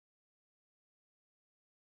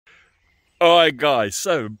Alright guys,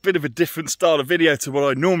 so a bit of a different style of video to what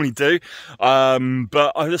I normally do,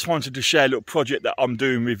 but I just wanted to share a little project that I'm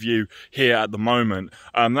doing with you here at the moment.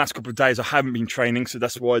 Last couple of days I haven't been training, so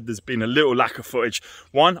that's why there's been a little lack of footage.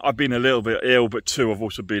 One, I've been a little bit ill, but two, I've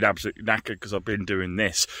also been absolutely knackered because I've been doing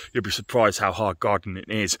this. You'll be surprised how hard gardening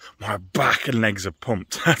is. My back and legs are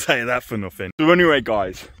pumped, I'll tell you that for nothing. So anyway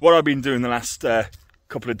guys, what I've been doing the last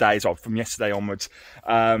couple of days off from yesterday onwards,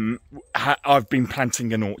 I've been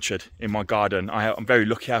planting an orchard in my garden. I'm very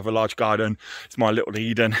lucky I have a large garden. It's my little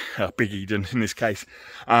Eden, a big Eden in this case.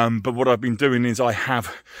 But what I've been doing is I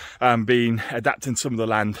have been adapting some of the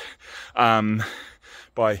land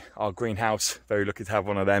by our greenhouse. Very lucky to have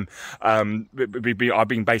one of them. I've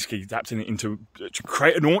been basically adapting it to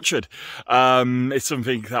create an orchard. It's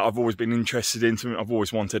something that I've always been interested in, something I've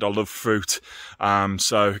always wanted. I love fruit,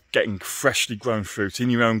 so getting freshly grown fruit in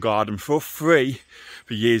your own garden for free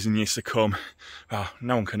for years and years to come, well,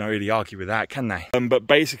 no one can really argue with that, can they? But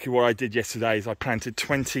basically what I did yesterday is I planted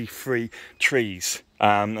 23 trees.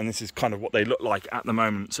 And this is kind of what they look like at the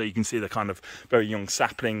moment. So you can see the kind of very young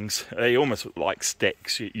saplings. They almost look like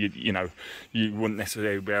sticks. You know, you wouldn't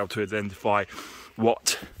necessarily be able to identify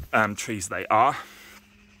what trees they are.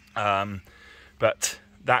 But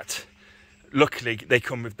that, luckily, they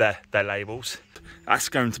come with their labels. That's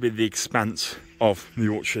going to be the expanse of the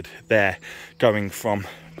orchard there, going from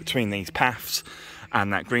between these paths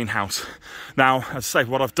and that greenhouse. Now, as I say,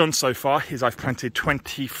 what I've done so far is I've planted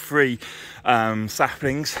 23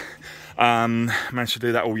 saplings. Managed to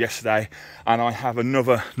do that all yesterday, and I have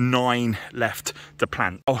another 9 left to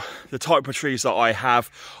plant. Oh, the type of trees that I have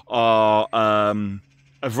are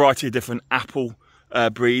a variety of different apple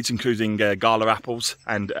breeds, including gala apples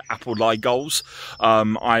and apple ligolls.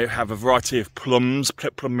 I have a variety of plums.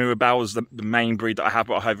 Plum mirabelle is the main breed that I have,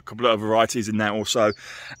 but I have a couple of other varieties in there also.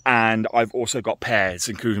 And I've also got pears,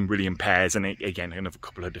 including William pears, and again, another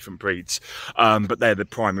couple of different breeds. But they're the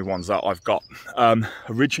primary ones that I've got.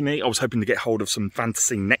 Originally, I was hoping to get hold of some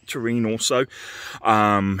fantasy nectarine also.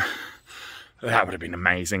 That would have been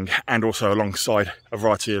amazing, and also alongside a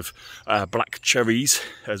variety of black cherries.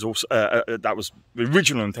 As also that was the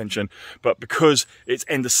original intention, but because it's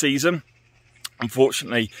end of season,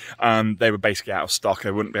 unfortunately, they were basically out of stock.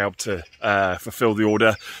 I wouldn't be able to fulfill the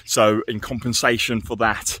order. So in compensation for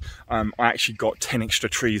that, I actually got 10 extra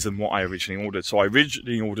trees than what I originally ordered. So I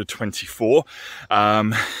originally ordered 24.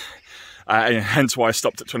 And hence why I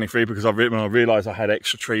stopped at 23, because when I realised I had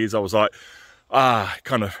extra trees, I was like,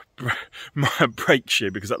 kind of breaks you,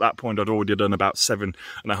 because at that point I'd already done about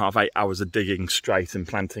 7.5, 8 hours of digging straight and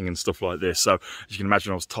planting and stuff like this. So as you can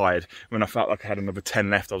imagine, I was tired. When I felt like I had another 10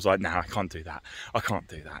 left, I was like, no, I can't do that. I can't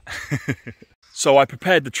do that. So I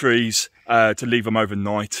prepared the trees to leave them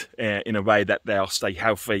overnight in a way that they'll stay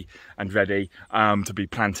healthy and ready to be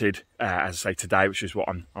planted, as I say, today, which is what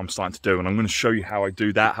I'm starting to do. And I'm going to show you how I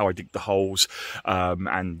do that, how I dig the holes,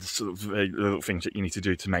 and sort of the little things that you need to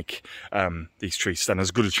do to make these trees stand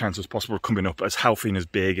as good a chance as possible of coming up as healthy and as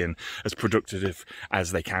big and as productive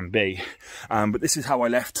as they can be. But this is how I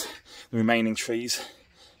left the remaining trees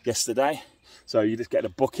yesterday. So you just get a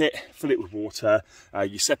bucket, fill it with water,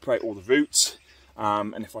 you separate all the roots,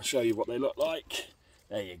 and if I show you what they look like,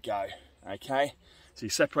 there you go, okay? So you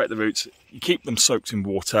separate the roots, you keep them soaked in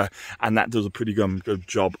water, and that does a pretty good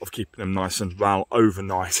job of keeping them nice and well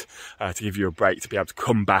overnight to give you a break to be able to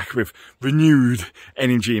come back with renewed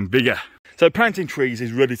energy and vigour. So planting trees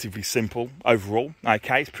is relatively simple overall,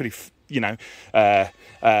 okay? It's pretty, you know,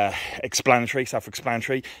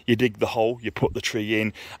 self-explanatory. You dig the hole, you put the tree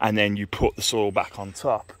in, and then you put the soil back on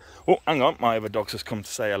top. Oh, hang on, my other dog's just come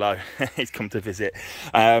to say hello. He's come to visit.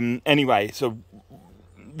 Anyway, so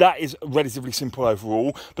that is relatively simple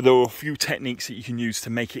overall, but there are a few techniques that you can use to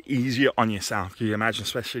make it easier on yourself. Can you imagine,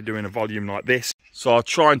 especially doing a volume like this? So I'll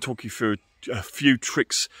try and talk you through a few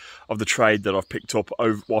tricks of the trade that I've picked up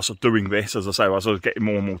whilst I'm doing this. As I say, as I was getting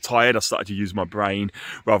more and more tired, I started to use my brain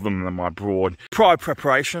rather than my brawn. Prior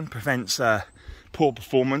preparation prevents poor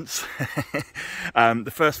performance.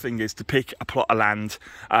 The first thing is to pick a plot of land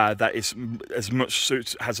that is as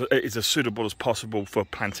suitable as possible for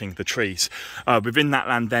planting the trees. Within that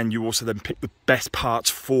land, then you also then pick the best parts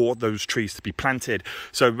for those trees to be planted.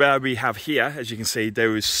 So where we have here, as you can see,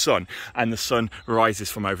 there is sun, and the sun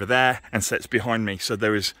rises from over there and sets behind me. So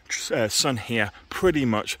there is sun here pretty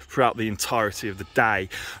much throughout the entirety of the day.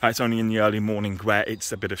 It's only in the early morning where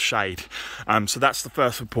it's a bit of shade. So that's the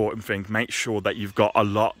first important thing. Make sure that you've got a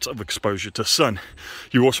lot of exposure to sun.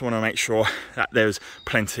 You also want to make sure that there's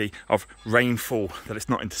plenty of rainfall, that it's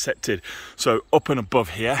not intercepted. So up and above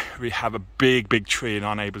here, we have a big tree in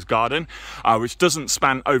our neighbour's garden, which doesn't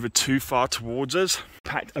span over too far towards us.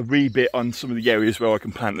 Packed a wee bit on some of the areas where I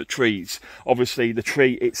can plant the trees. Obviously the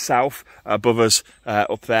tree itself above us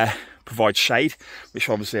up there provides shade, which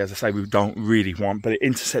obviously, as I say, we don't really want, but it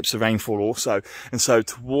intercepts the rainfall also. And so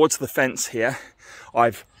towards the fence here,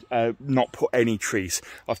 I've not put any trees.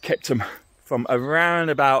 I've kept them from around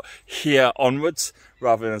about here onwards,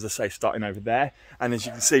 rather than, as I say, starting over there. And as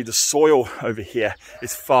you can see, the soil over here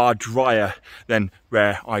is far drier than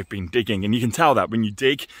where I've been digging. And you can tell that when you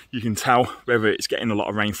dig, you can tell whether it's getting a lot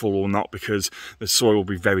of rainfall or not, because the soil will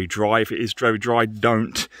be very dry. If it is very dry,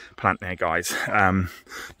 don't plant there, guys.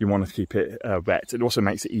 You want to keep it wet. It also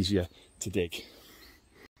makes it easier to dig.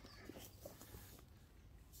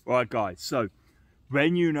 Right, guys, so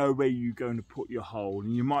when you know where you're going to put your hole,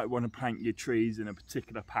 and you might want to plant your trees in a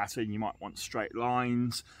particular pattern, you might want straight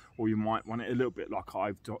lines, or you might want it a little bit like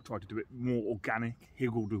I've tried to do it, more organic,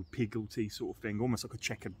 higgledy-piggledy sort of thing, almost like a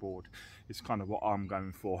checkered board. It's kind of what I'm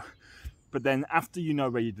going for. But then after you know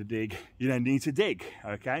where you're to dig, you then need to dig,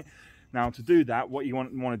 okay? Now to do that, what you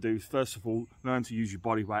want to do is, first of all, learn to use your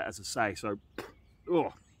body weight, as I say. So,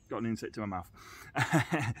 oh, got an insect in my mouth.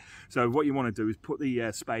 So what you want to do is put the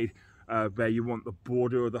spade where you want the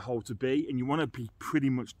border of the hole to be, and you want to be pretty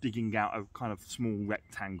much digging out a kind of small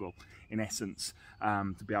rectangle in essence,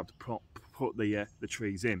 to be able to put the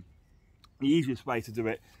trees in. The easiest way to do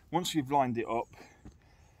it, once you've lined it up,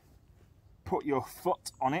 put your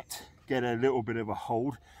foot on it, get a little bit of a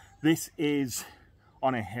hold. This is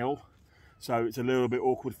on a hill, so it's a little bit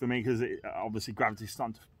awkward for me because obviously gravity's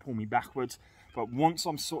starting to pull me backwards. But once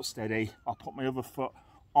I'm sort of steady, I'll put my other foot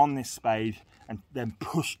on this spade and then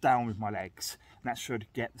push down with my legs, and that should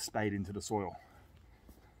get the spade into the soil.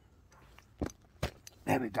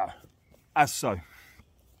 There we go, as so.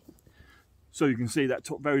 So you can see that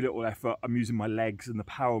took very little effort. I'm using my legs and the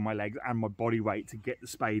power of my legs and my body weight to get the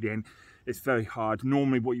spade in. It's very hard.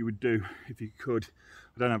 Normally what you would do, if you could,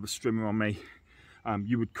 I don't have a strimmer on me,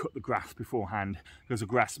 you would cut the grass beforehand, because the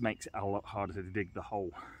grass makes it a lot harder to dig the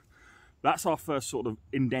hole. That's our first sort of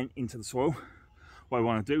indent into the soil. What I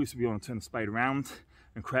want to do is we want to turn the spade around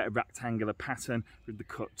and create a rectangular pattern with the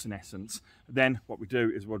cuts in essence. Then what we do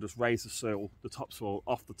is we'll just raise the soil, the topsoil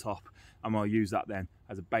off the top, and we'll use that then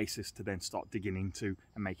as a basis to then start digging into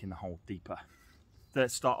and making the hole deeper.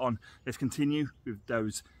 Let's continue with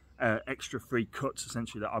those extra 3 cuts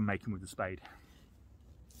essentially that I'm making with the spade.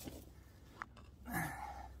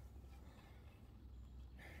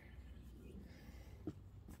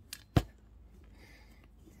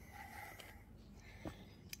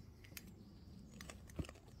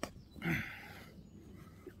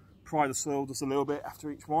 Pry the soil just a little bit after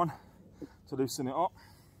each one to loosen it up.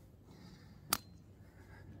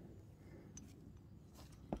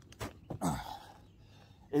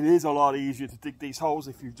 It is a lot easier to dig these holes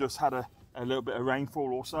if you've just had a little bit of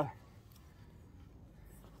rainfall also.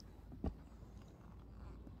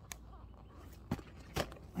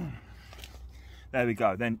 There we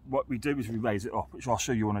go. Then what we do is we raise it up, which I'll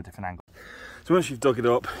show you on a different angle. So once you've dug it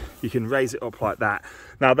up, you can raise it up like that.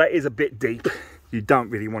 Now that is a bit deep. You don't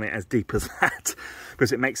really want it as deep as that,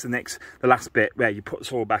 because it makes the last bit where you put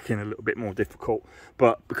soil back in a little bit more difficult.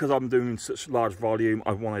 But because I'm doing such large volume,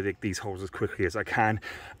 I want to dig these holes as quickly as I can,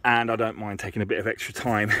 and I don't mind taking a bit of extra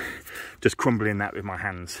time just crumbling that with my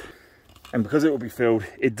hands. And because it will be filled,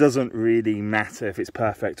 it doesn't really matter if it's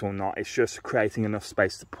perfect or not. It's just creating enough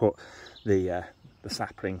space to put the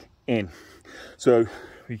sapling in. So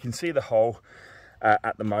you can see the hole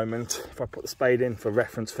at the moment. If I put the spade in for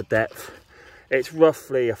reference for depth, it's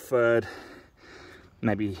roughly a third,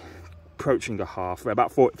 maybe approaching a half,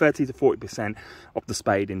 about 30 to 40% of the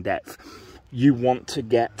spade in depth. You want to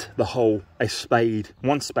get the hole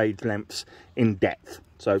one spade length in depth.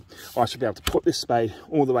 So I should be able to put this spade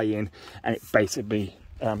all the way in, and it basically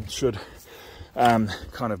should kind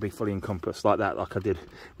of be fully encompassed like that, like I did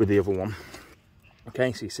with the other one.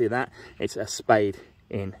 Okay, so you see that? It's a spade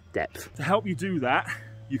in depth. To help you do that,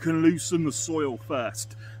 you can loosen the soil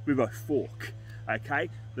first with a fork. Okay,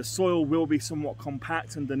 the soil will be somewhat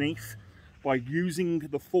compact underneath. By using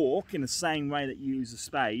the fork in the same way that you use a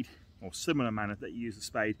spade, or similar manner that you use a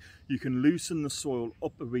spade, you can loosen the soil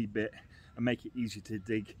up a wee bit and make it easier to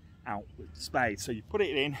dig out with the spade. So you put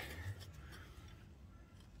it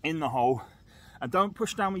in the hole, and don't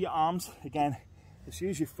push down with your arms. Again, just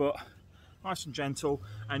use your foot, nice and gentle,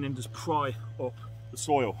 and then just pry up the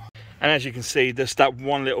soil. And as you can see, just that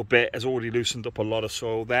one little bit has already loosened up a lot of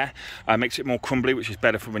soil there. Makes it more crumbly, which is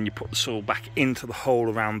better for when you put the soil back into the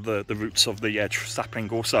hole around the roots of the sapling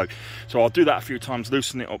also. So I'll do that a few times,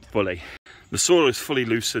 loosen it up fully. The soil is fully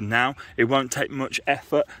loosened now. It won't take much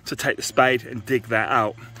effort to take the spade and dig that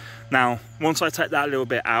out. Now, once I take that little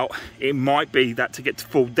bit out, it might be that to get to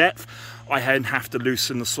full depth, I then have to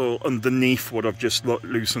loosen the soil underneath what I've just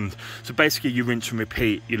loosened. So basically you rinse and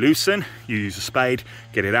repeat. You loosen, you use a spade,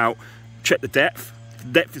 get it out, check the depth. If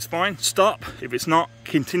the depth is fine, stop. If it's not,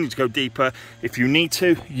 continue to go deeper. If you need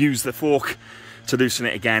to, use the fork to loosen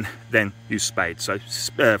it again, then use spade. So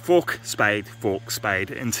fork, spade,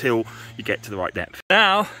 until you get to the right depth.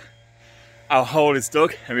 Now, our hole is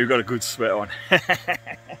dug and we've got a good sweat on.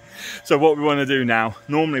 So what we want to do now,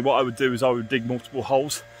 normally what I would do is I would dig multiple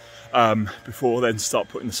holes before then start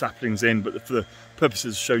putting the saplings in, but for the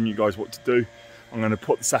purposes of showing you guys what to do, I'm going to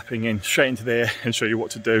put the sapling in straight into there and show you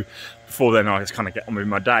what to do. Before then I just kind of get on with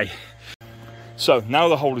my day. So now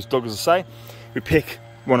the hole is dug, as I say, we pick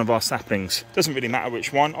one of our saplings. Doesn't really matter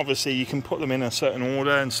which one, obviously you can put them in a certain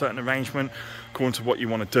order and certain arrangement according to what you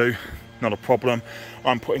want to do, not a problem.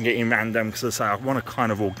 I'm putting it in random because, as I say, I want a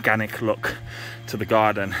kind of organic look to the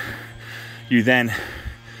garden. You then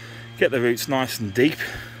get the roots nice and deep,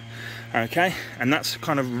 okay, and that's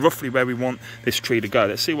kind of roughly where we want this tree to go.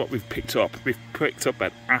 Let's see what we've picked up. We've picked up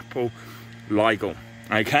an apple ligel,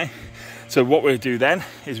 okay. So what we'll do then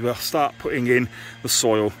is we'll start putting in the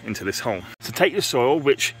soil into this hole. So take your soil,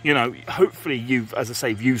 which, you know, hopefully you've, as I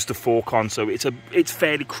say, used the fork on, so it's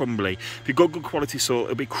fairly crumbly. If you've got good quality soil,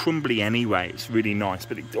 it'll be crumbly anyway. It's really nice,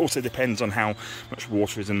 but it also depends on how much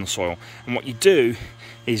water is in the soil. And what you do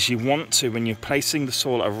is you want to, when you're placing the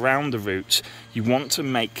soil around the roots, you want to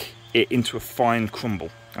make it into a fine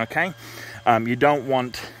crumble, okay? You don't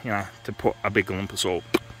want, you know, to put a big lump of soil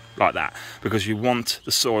like that, because you want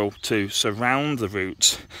the soil to surround the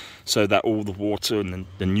roots so that all the water and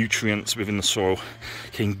the nutrients within the soil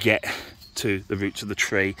can get to the roots of the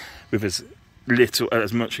tree with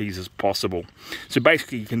as much ease as possible. So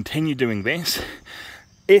basically you continue doing this.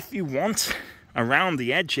 If you want, around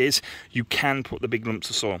the edges you can put the big lumps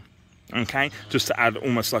of soil, okay, just to add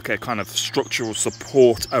almost like a kind of structural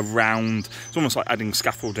support around. It's almost like adding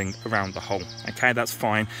scaffolding around the hole, okay, that's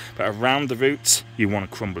fine, but around the roots you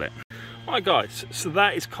want to crumble it. Alright guys, so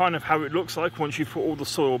that is kind of how it looks like once you put all the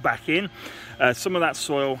soil back in. Some of that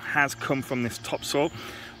soil has come from this topsoil.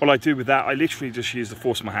 What I do with that, I literally just use the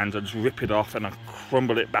force of my hand. I just rip it off and I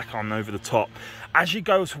crumble it back on over the top. As you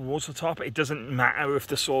go towards the top, it doesn't matter if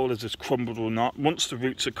the soil is just crumbled or not. Once the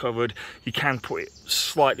roots are covered, you can put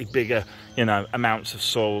slightly bigger, you know, amounts of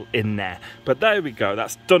soil in there. But there we go,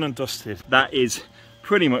 that's done and dusted. That is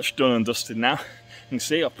pretty much done and dusted now. You can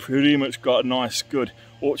see I've pretty much got a nice good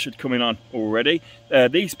orchard coming on already.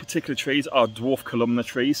 These particular trees are dwarf columnar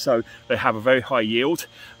trees, so they have a very high yield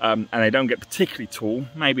and they don't get particularly tall,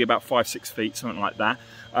 maybe about 5-6 feet, something like that.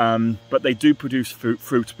 But they do produce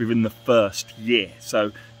fruit within the first year.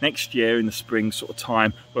 So next year in the spring sort of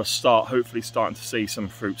time, we'll start hopefully starting to see some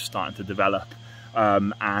fruit starting to develop.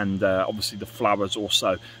 Obviously the flowers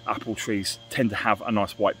also, apple trees tend to have a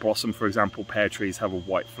nice white blossom, for example. Pear trees have a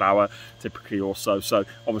white flower typically also, so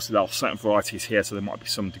obviously there are certain varieties here, so there might be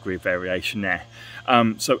some degree of variation there.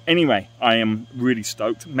 So anyway, I am really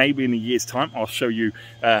stoked. Maybe in a year's time I'll show you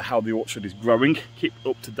how the orchard is growing, keep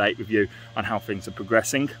up to date with you on how things are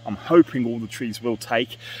progressing. I'm hoping all the trees will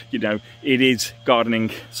take. You know, it is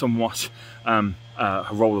gardening somewhat a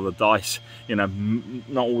roll of the dice. You know,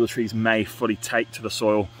 not all the trees may fully take to the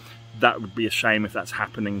soil. That would be a shame if that's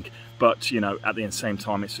happening, but you know, at the same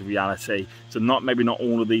time it's a reality. So maybe not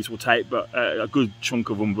all of these will take, but a good chunk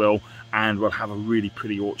of them will, and we'll have a really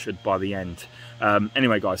pretty orchard by the end.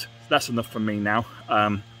 Anyway guys, that's enough from me now.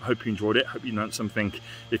 I hope you enjoyed it, hope you learned something.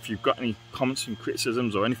 If you've got any comments and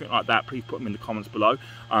criticisms or anything like that, please put them in the comments below.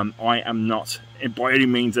 I am not by any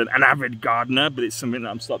means an avid gardener, but it's something that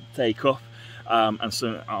I'm starting to take up. And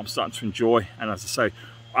so I'm starting to enjoy, and as I say,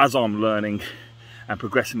 as I'm learning and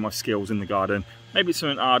progressing my skills in the garden, maybe it's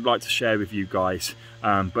something I'd like to share with you guys.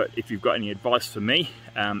 But if you've got any advice for me,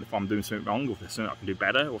 if I'm doing something wrong, or if there's something I can do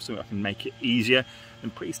better, or something I can make it easier,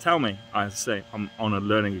 then please tell me. As I say, I'm on a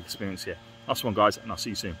learning experience here. That's one guys, and I'll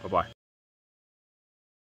see you soon. Bye bye.